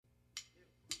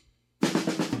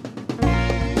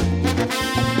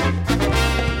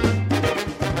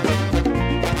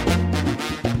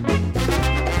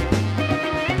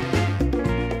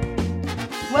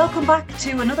back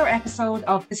to another episode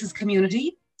of This is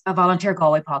Community, a Volunteer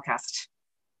Galway podcast.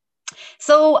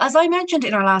 So, as I mentioned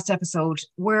in our last episode,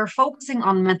 we're focusing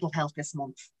on mental health this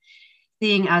month,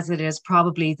 seeing as it is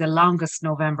probably the longest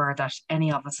November that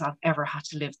any of us have ever had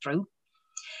to live through.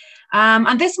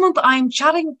 And this month, I'm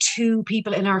chatting to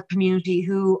people in our community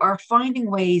who are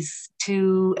finding ways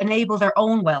to enable their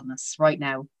own wellness right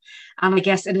now, and I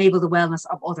guess enable the wellness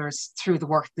of others through the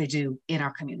work they do in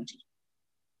our community.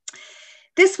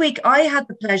 This week, I had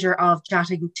the pleasure of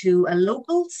chatting to a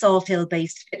local Salt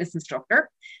Hill-based fitness instructor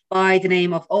by the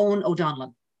name of Owen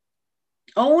O'Donnell.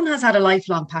 Owen has had a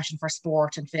lifelong passion for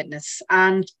sport and fitness,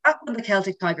 and back when the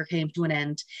Celtic Tiger came to an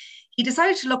end, he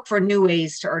decided to look for new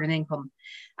ways to earn an income.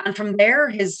 And from there,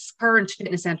 his current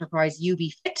fitness enterprise, UB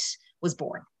Fit, was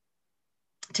born.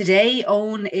 Today,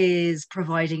 Owen is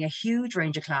providing a huge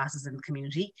range of classes in the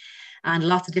community and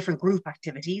lots of different group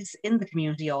activities in the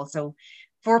community also,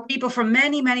 for people from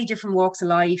many, many different walks of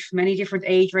life, many different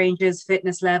age ranges,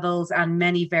 fitness levels, and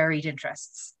many varied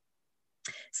interests.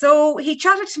 So he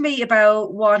chatted to me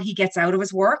about what he gets out of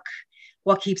his work,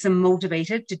 what keeps him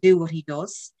motivated to do what he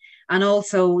does, and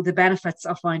also the benefits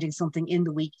of finding something in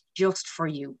the week just for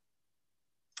you.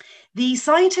 The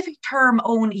scientific term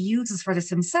Owen uses for this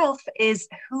himself is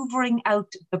hoovering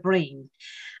out the brain.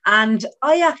 And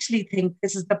I actually think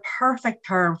this is the perfect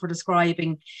term for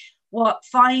describing what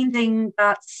finding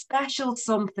that special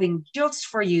something just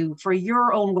for you, for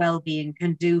your own well-being,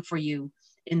 can do for you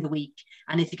in the week.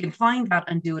 And if you can find that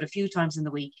and do it a few times in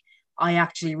the week, I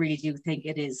actually really do think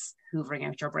it is hoovering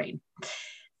out your brain.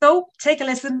 So take a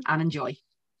listen and enjoy.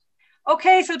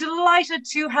 Okay, so delighted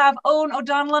to have Owen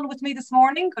O'Donnell with me this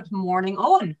morning. Good morning,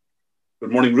 Owen.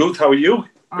 Good morning, Ruth. How are you?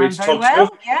 Great to talk to you.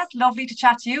 Yes, lovely to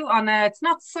chat to you. It's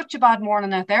not such a bad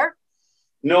morning out there.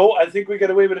 No, I think we get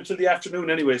away with it till the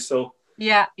afternoon anyway. So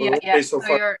yeah. So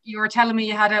you were telling me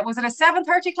you had was it a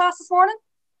 7:30 class this morning?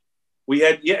 We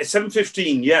had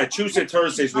 7:15. Yeah, Tuesday,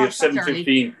 Thursdays we have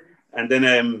 7:15, and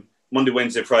then Monday,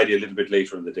 Wednesday, Friday a little bit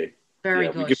later in the day. Very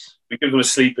good. We give them a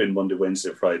sleep in Monday,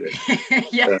 Wednesday, Friday.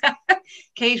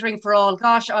 Catering for all.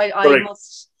 Gosh, I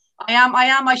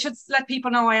should let people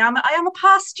know I am a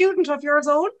past student of yours,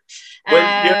 Owen.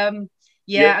 And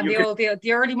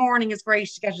the early morning is great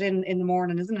to get it in the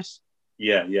morning, isn't it?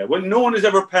 Yeah. Well, no one has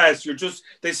ever passed.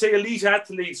 They say elite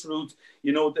athletes, Ruth,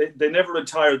 they never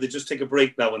retire. They just take a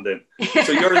break now and then.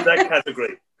 So you're in that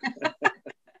category.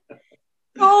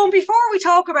 So before we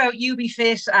talk about UB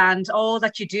Fit and all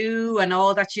that you do and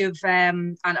all that you've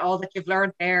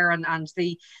learned there and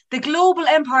the global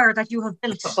empire that you have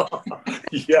built.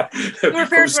 Yeah. You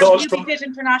refer to as UB Fit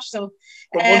International.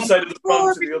 From one side of the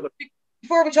problem to the other.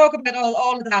 Before we talk about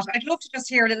all of that, I'd love to just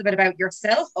hear a little bit about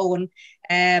yourself, Owen,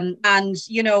 and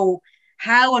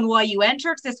how and why you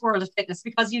entered this world of fitness,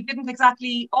 because you didn't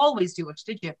exactly always do it,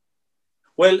 did you?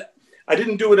 Well, I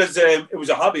didn't do it as it was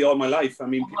a hobby all my life. I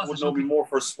mean, people would know me more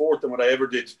for sport than what I ever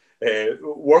did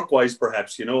work-wise,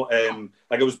 perhaps,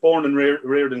 like I was born and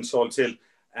reared in Salt Hill,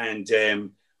 and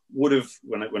would have,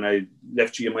 when I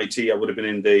left GMIT, I would have been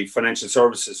in the financial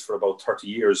services for about 30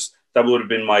 years. That would have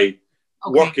been my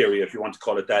work area, if you want to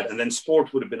call it that. And then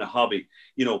sport would have been a hobby,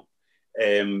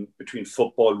 between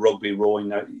football, rugby, rowing.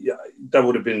 That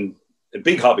would have been a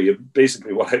big hobby,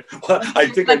 basically what I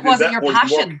think. Like, was it your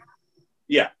passion? Work.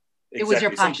 Yeah, exactly. It was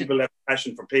your passion. Some people have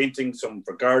passion for painting, some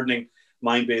for gardening.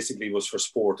 Mine basically was for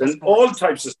sport, and all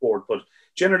types of sport, but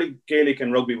generally Gaelic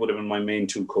and rugby would have been my main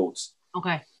two codes.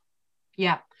 Okay.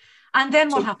 Yeah. And then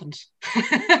what happened?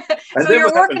 So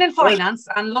you're working in finance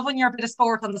and loving your bit of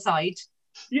sport on the side.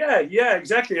 Yeah,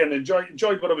 exactly. And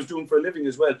enjoyed what I was doing for a living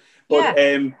as well. But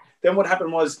then what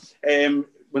happened was when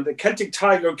the Celtic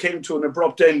Tiger came to an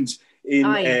abrupt end in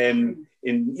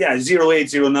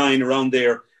 08, 09, around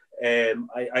there,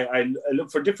 I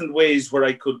looked for different ways where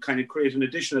I could kind of create an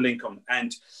additional income.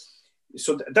 And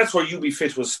so that's where UB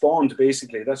Fit was spawned,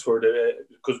 basically. That's where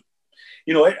because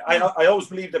I always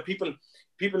believe that people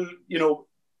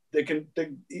they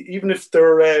even if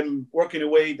they're working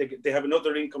away, they have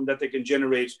another income that they can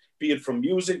generate, be it from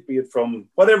music, be it from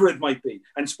whatever it might be.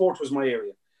 And sport was my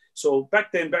area. So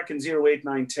back in 08,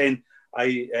 9, 10,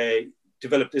 I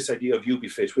developed this idea of UB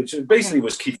Fit, which basically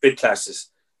was Keep Fit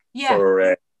classes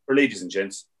for ladies and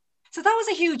gents. So that was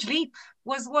a huge leap.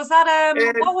 Was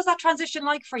that what was that transition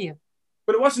like for you?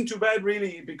 But it wasn't too bad,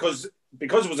 really, because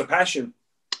it was a passion.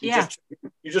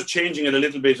 You're just changing it a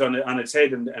little bit on its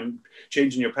head and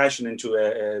changing your passion into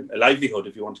a livelihood,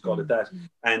 if you want to call it that.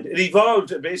 And it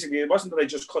evolved, basically. It wasn't that I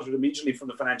just cut it immediately from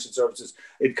the financial services.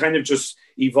 It kind of just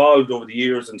evolved over the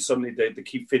years, and suddenly the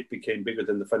Keep Fit became bigger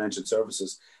than the financial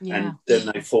services. Yeah. And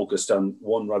then I focused on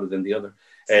one rather than the other.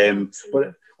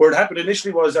 But Where it happened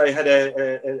initially was I had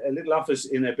a little office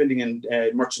in a building in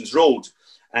Merchants Road,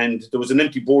 and there was an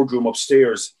empty boardroom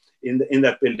upstairs in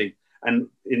that building. And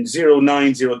in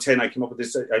 09, 010, I came up with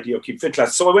this idea of Keep Fit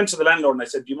class. So I went to the landlord and I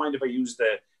said, do you mind if I use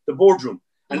the boardroom?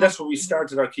 And that's where we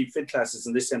started our Keep Fit classes,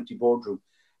 in this empty boardroom.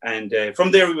 And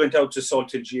from there, we went out to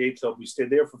Salthill GA Club. We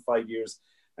stayed there for 5 years.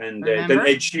 And then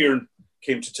Ed Sheeran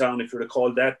came to town, if you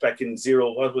recall that, back in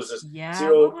 018?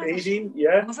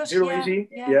 Yeah, was it? 018?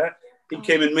 Yeah. He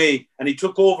came in May, and he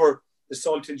took over the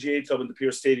Salthill GA Club in the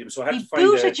Pearse Stadium. So I had to find... He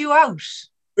booted you out.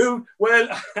 Well,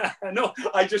 no,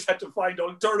 I just had to find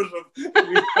alternative.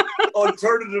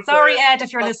 Sorry, Ed,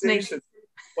 if you're listening.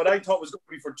 What I thought was going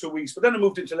to be for 2 weeks, but then I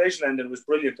moved into Leisure and it was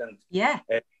brilliant. And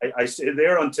I stayed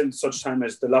there until such time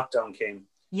as the lockdown came.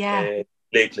 Yeah.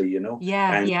 Lately, you know.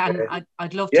 Yeah, and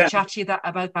I'd love to chat to you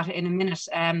about that in a minute.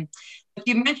 But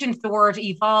you mentioned the word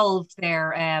evolved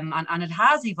there, and it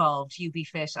has evolved, UB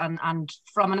Fit, and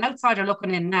from an outsider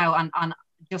looking in now, and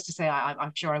just to say,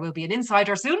 I'm sure I will be an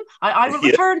insider soon. I will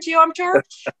return to you, I'm sure.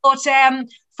 But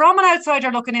from an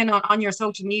outsider looking in on your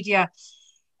social media,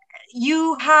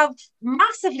 you have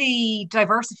massively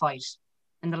diversified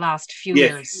in the last few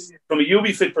years. From a UB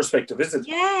Fit perspective, is it?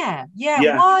 Yeah.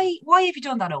 Why have you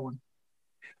done that, Owen?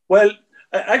 Well,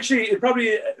 actually, it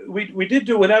probably we did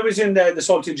do, when I was in the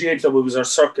Salthill GA Club, it was our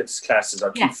circuits classes,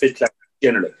 our Keep Fit classes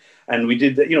generally. And we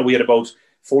did, we had about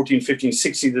 14, 15,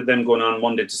 16 of them going on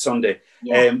Monday to Sunday.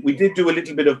 We did do a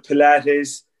little bit of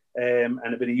Pilates and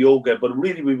a bit of yoga, but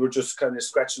really we were just kind of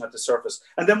scratching at the surface.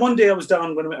 And then one day I was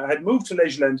down, when I had moved to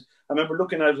Leisureland, I remember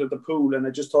looking out at the pool and I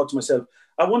just thought to myself,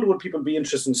 I wonder would people be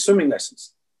interested in swimming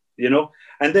lessons,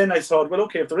 And then I thought, well,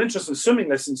 okay, if they're interested in swimming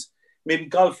lessons, maybe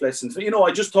golf lessons.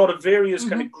 I just thought of various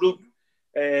kind of group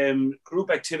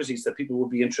activities that people would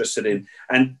be interested in.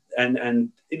 And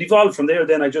it evolved from there.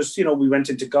 Then I just, we went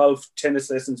into golf,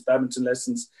 tennis lessons, badminton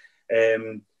lessons,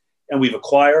 and we've a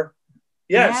choir.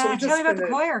 So tell me about the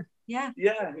choir. Yeah.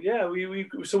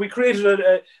 We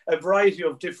created a variety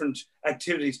of different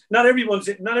activities. Not everyone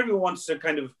wants to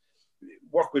kind of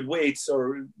work with weights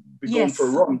or be going for a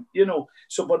run,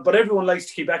 So, but everyone likes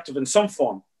to keep active in some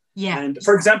form. Yeah. And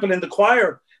for example, in the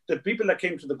choir, the people that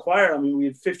came to the choir, we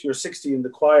had 50 or 60 in the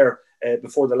choir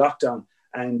before the lockdown.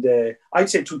 And I'd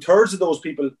say 2/3 of those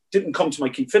people didn't come to my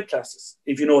Keep Fit classes,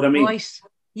 if you know what I mean. Right.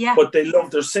 Yeah. But they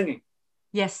loved their singing.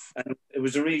 Yes. And it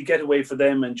was a real getaway for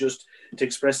them and just to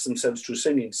express themselves through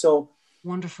singing. So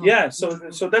wonderful. Yeah. So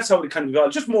that's how it kind of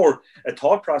evolved. Just more a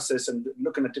thought process and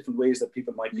looking at different ways that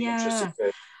people might be interested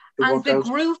to and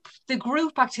the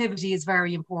group activity is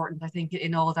very important, I think,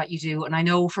 in all that you do. And I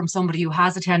know from somebody who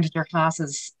has attended your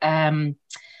classes, and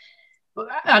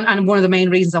one of the main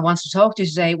reasons I wanted to talk to you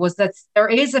today was that there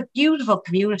is a beautiful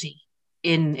community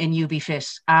in UB Fit,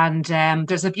 and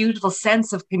there's a beautiful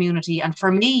sense of community. And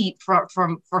for me,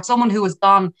 for someone who has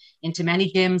gone into many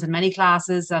gyms and many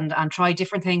classes and tried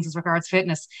different things as regards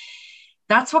fitness,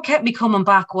 that's what kept me coming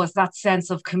back, was that sense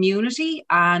of community.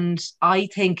 And I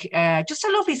think just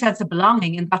a lovely sense of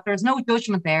belonging, in that there's no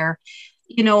judgment there.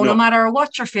 No matter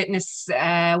what your fitness,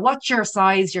 what your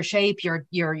size, your shape,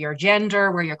 your gender,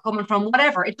 where you're coming from,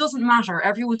 whatever, it doesn't matter.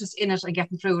 Everyone's just in it and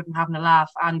getting through it and having a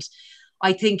laugh. And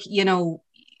I think,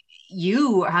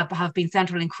 you have been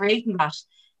central in creating that.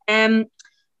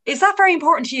 Is that very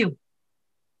important to you?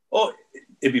 Oh,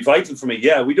 it'd be vital for me.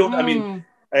 Yeah, we don't,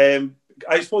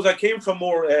 I suppose I came from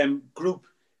more group,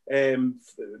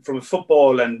 from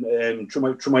football and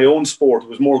through my own sport. It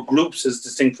was more groups as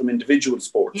distinct from individual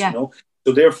sports,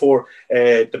 So therefore,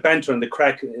 the banter and the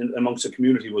crack amongst the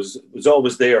community was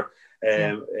always there,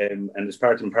 and it's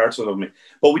part and parcel of me.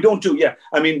 But we don't do,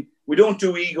 we don't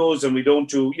do egos, and we don't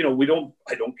do,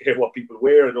 I don't care what people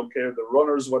wear. I don't care the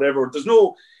runners, whatever. There's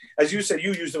no, as you said,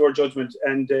 you use the word judgment,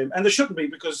 and there shouldn't be,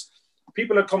 because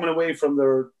people are coming away from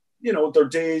their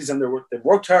days, and they've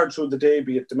worked hard through the day,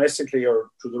 be it domestically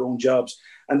or through their own jobs,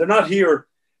 and they're not here.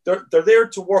 They're there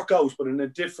to work out, but in a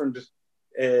different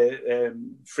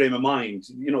frame of mind.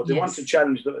 They want to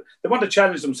challenge. They want to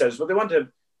challenge themselves, but they want to.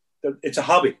 It's a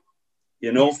hobby.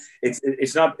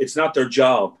 It's not their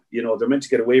job. They're meant to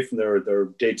get away from their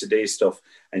day-to-day stuff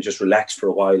and just relax for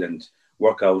a while and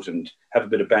work out and have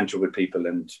a bit of banter with people,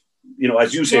 and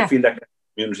as you say, feel that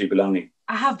community belonging.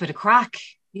 I have a bit of crack.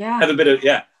 Yeah. Have a bit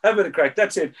of crack.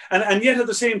 That's it. And yet at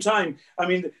the same time,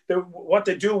 what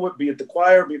they do would be at the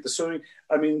choir, be at the swimming.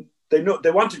 They know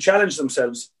they want to challenge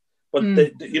themselves, but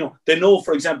they know,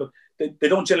 for example, they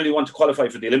don't generally want to qualify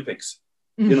for the Olympics.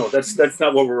 That's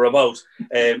not what we're about.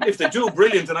 If they do,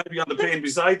 brilliant, and I'd be on the plane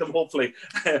beside them, hopefully,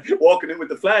 walking in with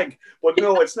the flag. But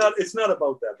no, it's not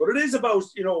about that. But it is about,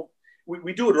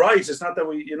 we do it right. It's not that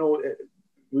we,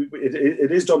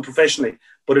 it is done professionally,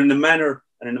 but in a manner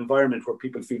and an environment where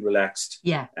people feel relaxed.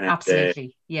 Yeah, and,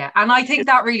 absolutely. Yeah. And I think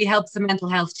that really helps the mental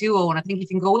health too, Owen. I think if you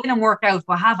can go in and work out,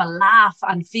 but have a laugh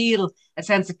and feel a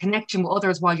sense of connection with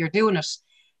others while you're doing it,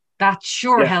 that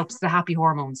sure helps the happy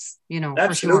hormones,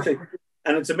 Absolutely. For sure.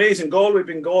 And it's amazing. Galway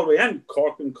and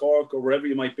Cork and Cork, or wherever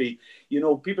you might be,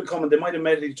 people come and they might have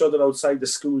met each other outside the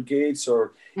school gates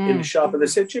or in the shop, and they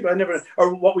said, "I never."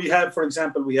 Or what we have, for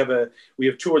example, we have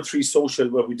 2 or 3 social.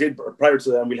 Well, we did prior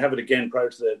to that, and we'll have it again prior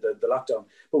to the lockdown.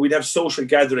 But we'd have social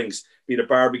gatherings, be it a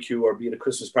barbecue or be it a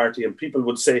Christmas party, and people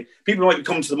might be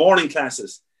coming to the morning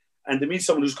classes, and they meet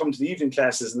someone who's come to the evening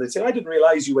classes, and they say, "I didn't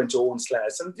realize you went to Owen's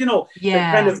class," and they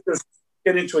kind of just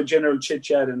get into a general chit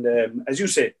chat and, as you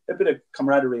say, a bit of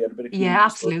camaraderie and a bit of community. Yeah,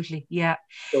 absolutely. Yeah.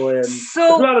 So there's a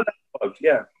lot of that involved.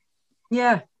 Yeah.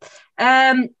 Yeah.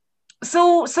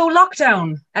 So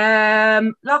lockdown.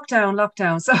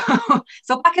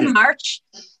 So back in March,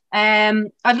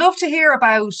 I'd love to hear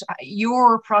about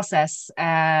your process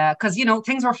because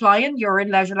things were flying. You're in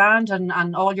Leisureland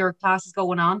and all your classes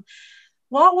going on.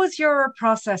 What was your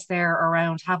process there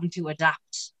around having to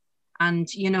adapt? And,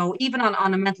 even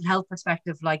on a mental health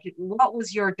perspective, like, what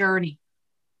was your journey?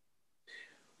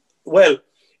 Well,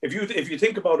 if you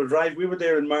think about it, right, we were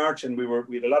there in March and we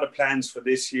had a lot of plans for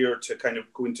this year to kind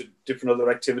of go into different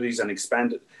other activities and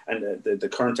expand it and the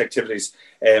current activities.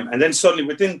 And then suddenly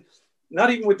not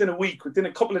even within a week, within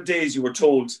a couple of days, you were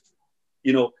told,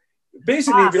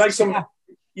 basically it'd be like some...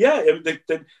 Yeah,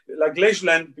 like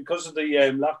Leisureland, because of the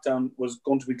lockdown, was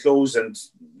going to be closed, and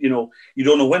you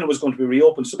don't know when it was going to be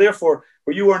reopened. So therefore,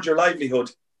 where you earned your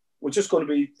livelihood, was just going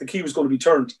to be, the key was going to be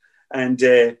turned, and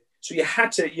so you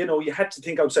had to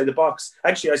think outside the box.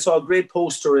 Actually, I saw a great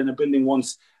poster in a building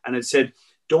once, and it said,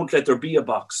 "Don't let there be a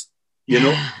box." So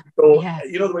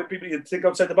the way people think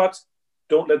outside the box,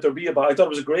 don't let there be a box. I thought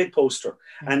it was a great poster,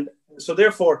 and so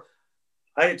therefore,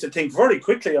 I had to think very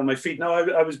quickly on my feet. Now,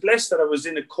 I was blessed that I was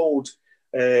in a code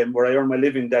where I earn my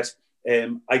living, that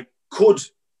I could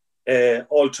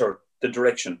alter the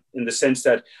direction, in the sense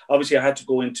that obviously I had to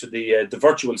go into the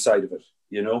virtual side of it,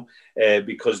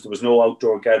 because there was no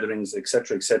outdoor gatherings,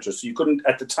 etc., etc. So you couldn't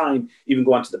at the time even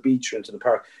go onto the beach or into the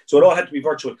park. So it all had to be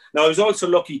virtual. Now, I was also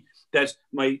lucky that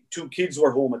my 2 kids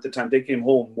were home at the time. They came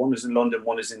home. One is in London,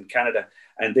 one is in Canada,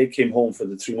 and they came home for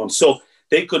the 3 months. So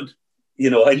they could...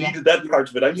 I needed that part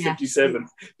of it. I'm 57,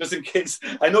 just in case.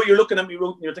 I know you're looking at me,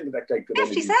 Ruth, and you're thinking that guy could...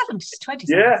 57,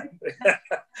 27. Yeah.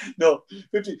 No,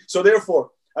 50. So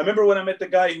therefore, I remember when I met the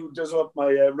guy who does up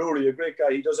my, Rory, a great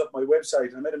guy, he does up my website,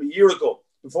 and I met him a year ago,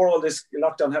 before all this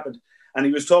lockdown happened, and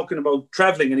he was talking about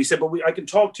traveling, and he said, "But I can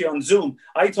talk to you on Zoom."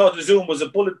 I thought the Zoom was a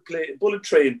bullet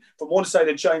train from one side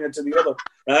of China to the other,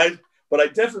 right? But I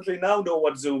definitely now know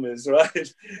what Zoom is,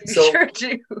 right? So sure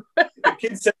do. The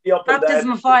kids set me up on that.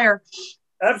 Baptism of fire.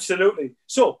 Absolutely.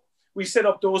 So we set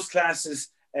up those classes.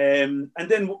 And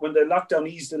then when the lockdown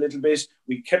eased a little bit,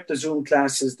 we kept the Zoom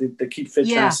classes, the Keep Fit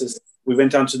classes. We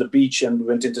went onto the beach and we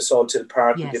went into Salt Hill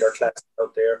Park. We did our classes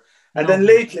out there. And then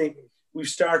lately, we've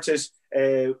started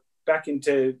back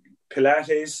into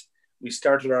Pilates. We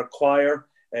started our choir.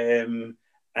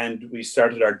 And we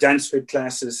started our dance fit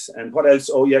classes. And what else?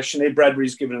 Oh, yeah, Sinead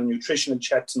Bradbury's giving a nutritional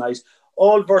chat tonight.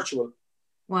 All virtual.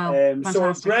 Wow.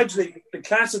 So gradually, the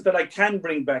classes that I can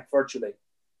bring back virtually,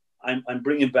 I'm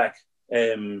bringing back, as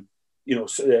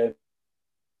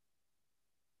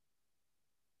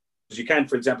you can,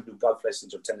 for example, do golf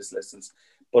lessons or tennis lessons.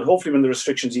 But hopefully when the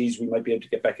restrictions ease, we might be able to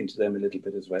get back into them a little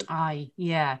bit as well.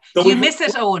 Yeah. So do you miss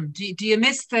it, Owen? Do you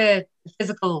miss the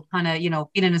physical kind of,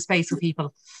 being in a space with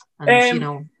people?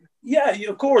 And, Yeah,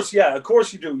 of course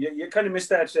you do. You kind of miss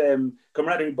that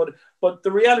camaraderie. But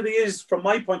the reality is, from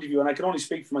my point of view, and I can only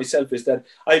speak for myself, is that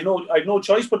I've no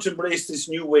choice but to embrace this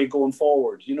new way going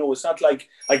forward. It's not like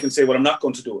I can say, well, I'm not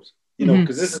going to do it,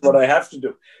 because this is what I have to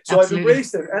do. So Absolutely. I've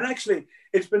embraced it. And actually,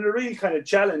 it's been a real kind of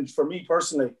challenge for me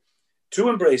personally to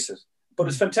embrace it. But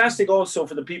it's fantastic also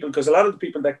for the people, because a lot of the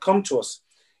people that come to us,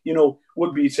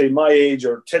 would be, say, my age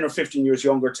or 10 or 15 years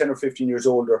younger, 10 or 15 years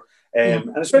older.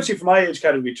 And especially for my age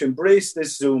category, to embrace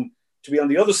this Zoom, to be on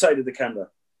the other side of the camera.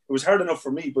 It was hard enough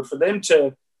for me, but for them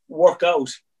to work out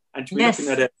and to be looking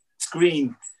at a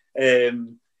screen,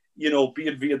 be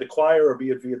it via the choir or be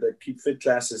it via the Keep Fit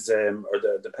classes or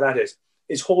the Pilates,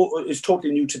 is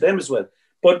totally new to them as well.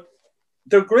 But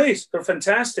they're great. They're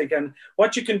fantastic. And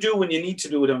what you can do when you need to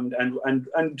do it and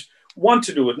want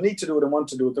to do it, need to do it and want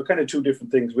to do it, they're kind of 2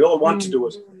 different things. We all want to do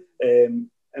it.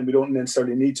 And we don't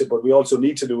necessarily need to, but we also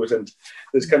need to do it. And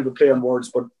there's kind of a play on words,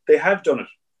 but they have done it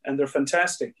and they're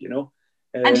fantastic,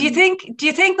 And do you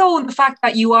think though, the fact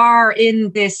that you are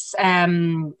in this,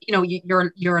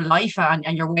 your life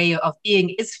and your way of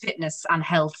being is fitness and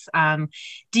health,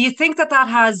 do you think that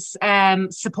has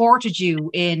supported you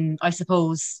in, I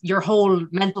suppose, your whole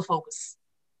mental focus?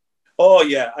 Oh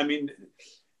yeah, I mean,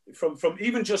 from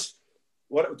even just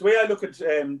the way I look at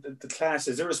the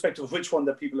classes, irrespective of which one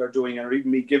that people are doing, or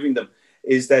even me giving them,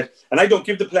 is that, and I don't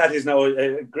give the Pilates now.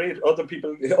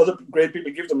 Other great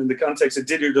people give them in the context that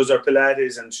Didier does our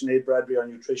Pilates and Sinead Bradbury our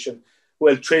nutrition.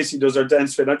 Well, Tracy does our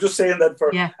dance fit. I'm just saying that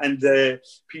and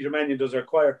Peter Mannion does our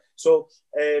choir. So,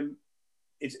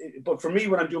 but for me,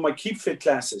 when I'm doing my Keep Fit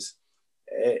classes,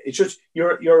 it's just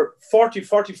you're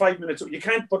 45 minutes. You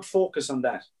can't but focus on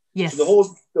that. Yes. So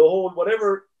the whole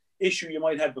whatever issue you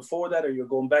might have before that, or you're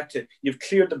going back to, you've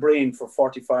cleared the brain for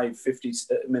 45, 50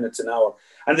 minutes, an hour.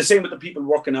 And the same with the people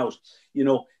working out,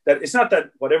 that it's not that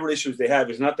whatever issues they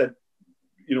have, it's not that,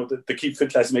 the Keep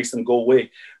Fit class makes them go away,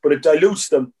 but it dilutes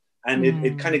them and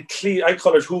it kind of I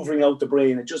call it hoovering out the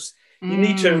brain. It just, you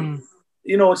need to,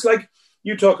 it's like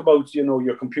you talk about,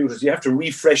 your computers, you have to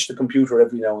refresh the computer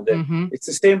every now and then. Mm-hmm. It's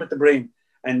the same with the brain.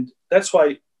 And that's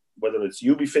why, whether it's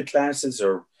UB Fit classes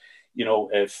or,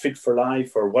 Fit for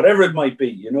Life or whatever it might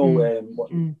be,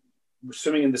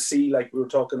 swimming in the sea, like we were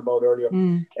talking about earlier.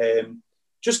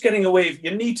 Just getting away.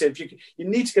 You need to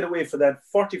get away for that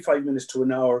 45 minutes to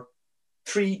an hour,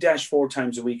 3-4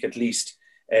 times a week at least,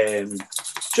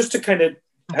 just to kind of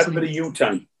have a bit of you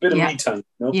time, me time.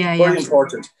 Very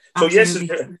important. So Absolutely. Yes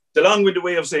is the long-winded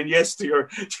way of saying yes to your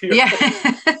yeah.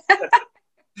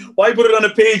 Why put it on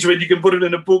a page when you can put it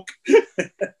in a book?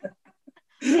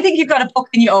 I think you've got a book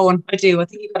in your own. I do. I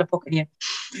think you've got a book in you.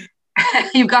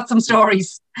 You've got some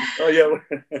stories. Oh yeah.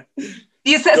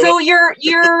 So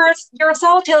you're a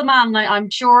Salt Hill man.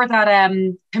 I'm sure that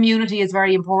community is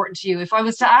very important to you. If I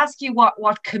was to ask you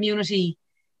what community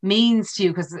means to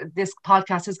you, because this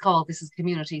podcast is called This is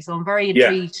Community, so I'm very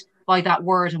intrigued by that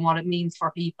word and what it means for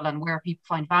people and where people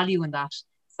find value in that.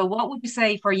 So what would you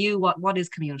say for you? What is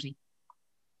community?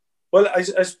 Well, I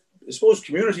suppose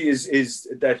community is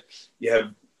that you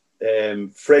have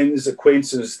friends,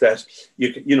 acquaintances that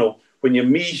when you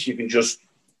meet, you can just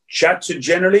chat to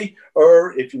generally,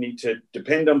 or if you need to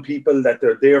depend on people, that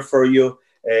they're there for you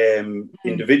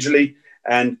individually.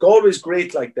 And Galway's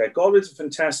great like that. Galway's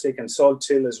fantastic, and Salt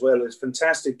Hill as well is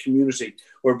fantastic community,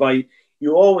 whereby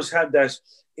you always have that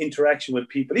interaction with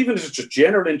people, even if it's just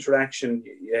general interaction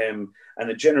and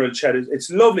a general chat. It's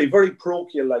lovely, very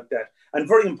parochial like that, and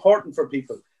very important for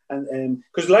people. And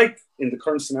because like in the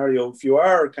current scenario, if you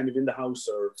are kind of in the house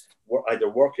or either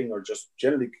working or just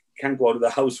generally can't go out of the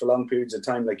house for long periods of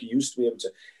time like you used to be able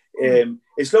to,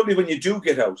 it's lovely when you do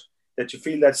get out, that you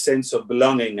feel that sense of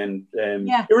belonging. And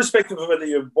irrespective of whether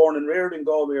you're born and reared in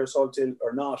Galway or Salt Hill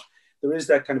or not, there is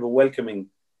that kind of a welcoming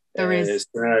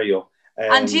scenario.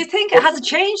 And do you think, has it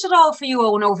changed at all for you,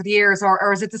 Owen, over the years,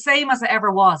 or is it the same as it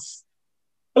ever was?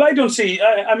 Well, I don't see,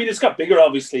 I mean, it's got bigger,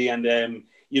 obviously, and in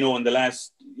the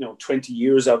last 20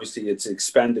 years, obviously, it's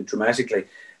expanded dramatically.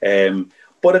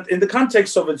 But in the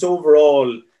context of its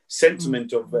overall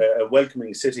sentiment of a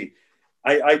welcoming city,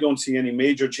 I don't see any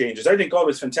major changes. I think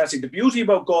Galway's fantastic. The beauty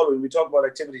about Galway, when we talk about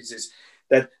activities, is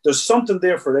that there's something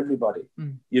there for everybody,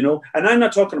 and I'm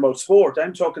not talking about sport.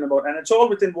 I'm talking about, and it's all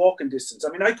within walking distance. I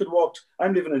mean, I could walk,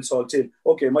 I'm living in Salt Hill.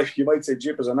 Okay, you might say,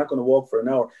 jippers, I'm not going to walk for an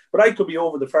hour, but I could be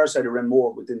over the far side of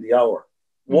Renmore within the hour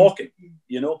walking,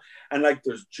 and like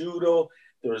there's judo,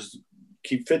 there's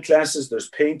Keep Fit classes, there's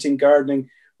painting, gardening,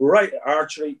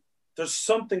 archery. There's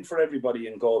something for everybody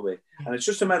in Galway, and it's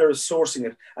just a matter of sourcing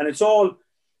it, and it's all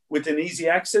within easy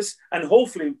access and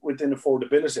hopefully within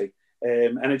affordability.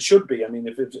 And it should be. I mean,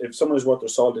 if someone is worth their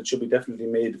salt, it should be definitely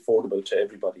made affordable to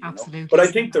everybody. Absolutely. But I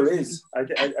think there is. I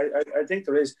think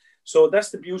there is. So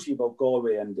that's the beauty about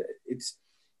Galway, and it's,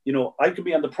 I could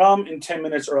be on the prom in 10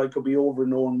 minutes, or I could be over in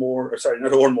Oranmore. Or sorry,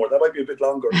 not Oranmore. That might be a bit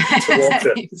longer to walk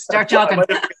to. Start jogging. I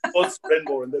might have to bus to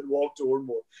Renmore and then walk to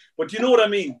Oranmore. But you know what I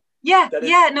mean? Yeah.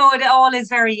 No, it all is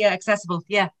very accessible.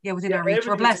 Yeah, within our reach.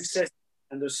 We're blessed.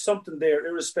 And there's something there,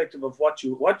 irrespective of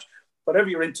whatever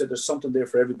you're into, there's something there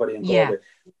for everybody in Galway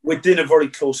within a very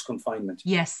close confinement.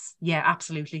 Yes,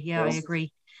 absolutely. Yeah, I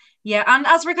agree. Yeah, and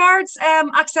as regards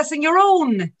accessing your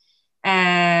own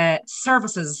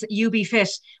services, UB Fit,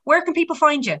 where can people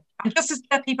find you? And just to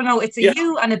let people know, it's a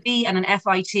U and a B and an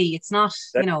FIT. It's not,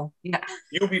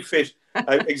 UB Fit.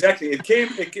 Exactly.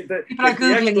 People are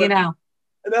Googling you now.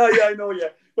 No, I know,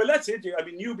 Well, that's it. I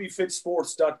mean,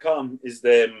 ubfitsports.com is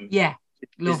the...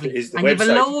 lovely. Is the and website.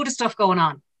 You have a load of stuff going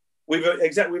on. We've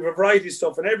a variety of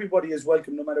stuff, and everybody is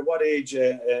welcome, no matter what age,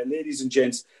 ladies and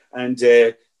gents. And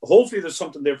hopefully there's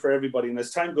something there for everybody. And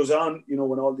as time goes on, you know,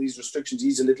 when all these restrictions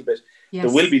ease a little bit, Yes.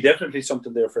 there will be definitely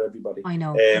something there for everybody. I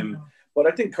know. But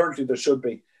I think currently there should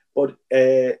be. But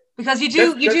because you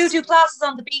do classes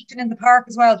on the beach and in the park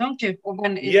as well, don't you? Or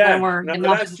when we're in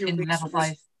level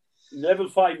 5. Level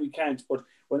 5 we can't, but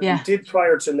when we did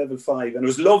prior to level 5, and it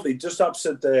was lovely, just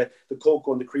opposite the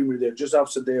Cocoa and the Creamery there, just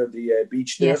opposite there, the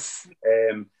beach there. Yes.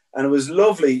 And it was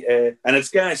lovely, and it's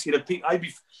gas. You know,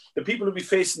 the people would be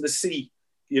facing the sea.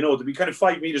 You know, there'd be kind of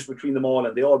 5 meters between them all,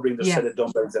 and they all bring their set of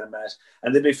dumbbells and a mat,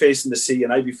 and they'd be facing the sea,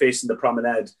 and I'd be facing the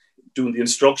promenade, doing the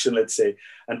instruction, let's say,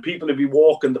 and people would be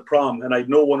walking the prom, and I'd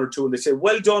know 1 or 2, and they'd say,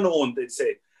 "Well done, Owen," they'd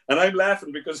say. And I'm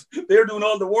laughing because they're doing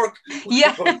all the work,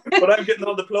 but I'm getting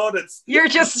all the plaudits. You're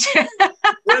just...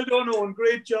 Well done, Owen,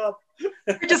 great job.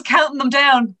 You're just counting them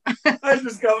down. I'm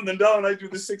just counting them down. I do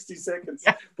the 60 seconds.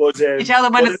 Yeah. But you tell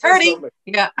them when it's 30.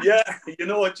 Yeah. Yeah, you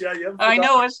know it, yeah. I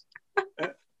know it.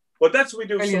 But that's what we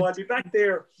do. Brilliant. So I'll be back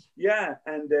there,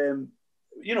 and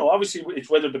you know, obviously it's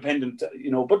weather dependent,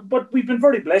 you know, but we've been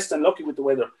very blessed and lucky with the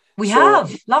weather. We have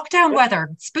lockdown weather.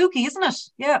 It's spooky, isn't it?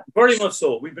 Yeah. Very much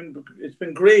so. It's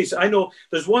been great. I know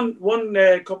there's one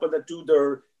couple that do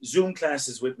their Zoom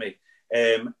classes with me,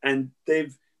 and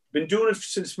they've been doing it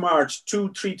since March,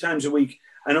 2-3 times a week,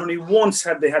 and only once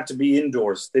have they had to be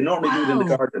indoors. They normally do it in the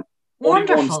garden.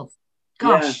 Wonderful.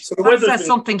 Gosh, yeah. So that says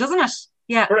something, doesn't it?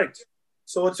 Yeah. Correct.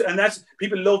 So that's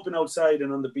people love being outside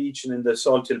and on the beach and in the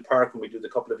Salt Hill Park when we do the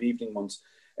couple of evening ones.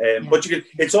 But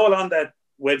it's all on that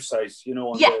website, you know,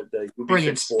 on the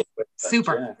brilliant Sport website.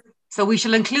 Super. Yeah. So we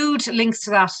shall include links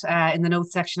to that in the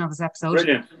notes section of this episode.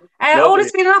 Brilliant.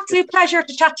 It's been an absolute pleasure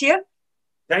to chat to you.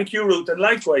 Thank you, Ruth, and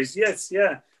likewise. Yes,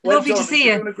 yeah. Lovely to see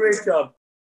you. You're doing a great job.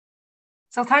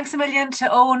 So thanks a million to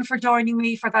Owen for joining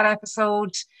me for that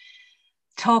episode,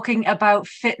 talking about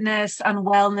fitness and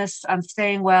wellness and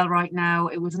staying well right now.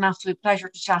 It was an absolute pleasure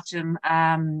to chat to him.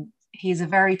 He's a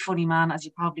very funny man, as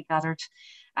you probably gathered,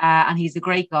 and he's a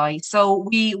great guy. So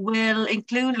we will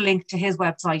include a link to his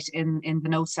website in the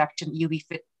notes section,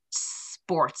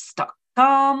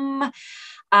 ubfitsports.com,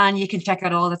 and you can check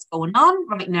out all that's going on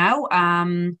right now.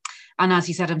 And as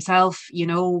he said himself, you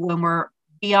know, when we're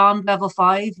beyond level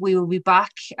 5, we will be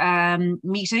back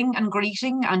meeting and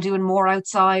greeting and doing more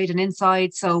outside and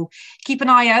inside. So keep an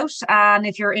eye out. And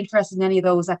if you're interested in any of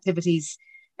those activities,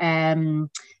 do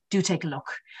take a look.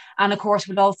 And of course,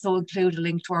 we'll also include a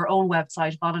link to our own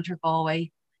website,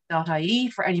 volunteergalway.ie,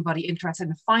 for anybody interested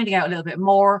in finding out a little bit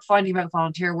more, finding out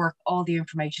volunteer work. All the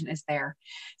information is there.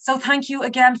 So thank you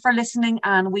again for listening,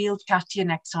 and we'll chat to you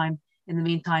next time. In the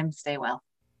meantime, stay well.